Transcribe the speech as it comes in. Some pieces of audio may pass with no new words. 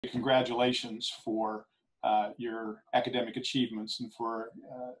Congratulations for your academic achievements and for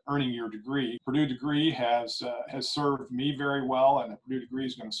earning your degree. Purdue degree has served me very well, and the Purdue degree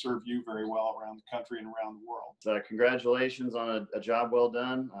is going to serve you very well around the country and around the world. Congratulations on a job well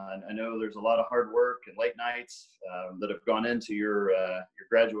done. I know there's a lot of hard work and late nights that have gone into your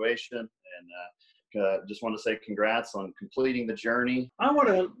graduation, and just want to say congrats on completing the journey. I want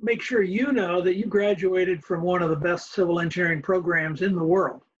to make sure you know that you graduated from one of the best civil engineering programs in the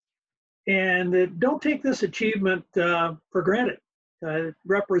world. And don't take this achievement for granted. It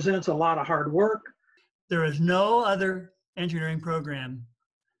represents a lot of hard work. There is no other engineering program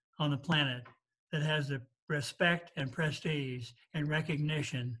on the planet that has the respect and prestige and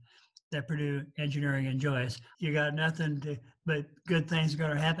recognition that Purdue Engineering enjoys. You got nothing but good things are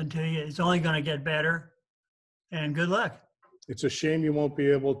going to happen to you. It's only going to get better, and good luck. It's a shame you won't be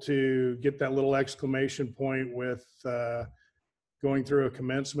able to get that little exclamation point with going through a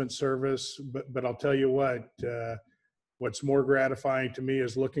commencement service, but I'll tell you what's more gratifying to me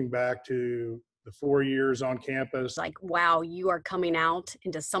is looking back to the 4 years on campus. Like, wow, you are coming out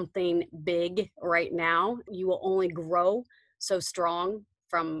into something big right now. You will only grow so strong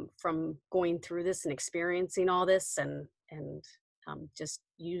from going through this and experiencing all this, and just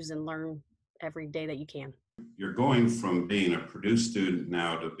use and learn every day that you can. You're going from being a Purdue student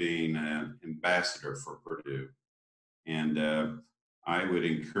now to being an ambassador for Purdue. And I would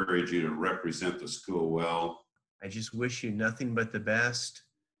encourage you to represent the school well. I just wish you nothing but the best,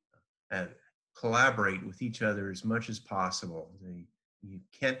 and collaborate with each other as much as possible. You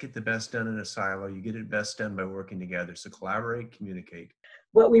can't get the best done in a silo. You get it best done by working together. So collaborate, communicate.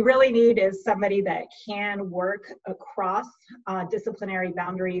 What we really need is somebody that can work across disciplinary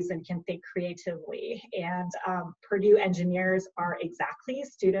boundaries and can think creatively. And Purdue engineers are exactly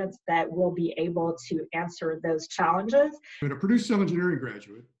students that will be able to answer those challenges. But a Purdue Civil Engineering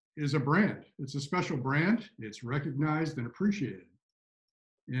graduate is a brand. It's a special brand. It's recognized and appreciated.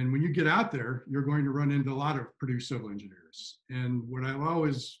 And when you get out there, you're going to run into a lot of Purdue civil engineers. And what I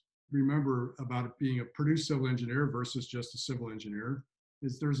always remember about it being a Purdue civil engineer versus just a civil engineer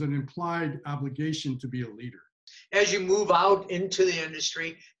is there's an implied obligation to be a leader. As you move out into the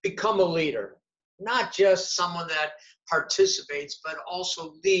industry, become a leader, not just someone that participates, but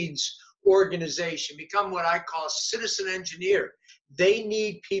also leads organization. Become what I call a citizen engineer. They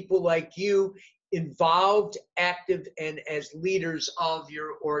need people like you involved, active, and as leaders of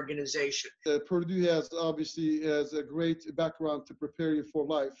your organization. Purdue obviously has a great background to prepare you for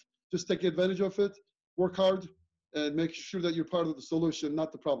life. Just take advantage of it, work hard, and make sure that you're part of the solution,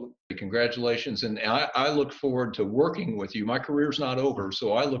 not the problem. Congratulations, and I look forward to working with you. My career's not over,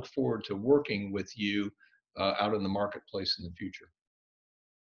 so I look forward to working with you out in the marketplace in the future.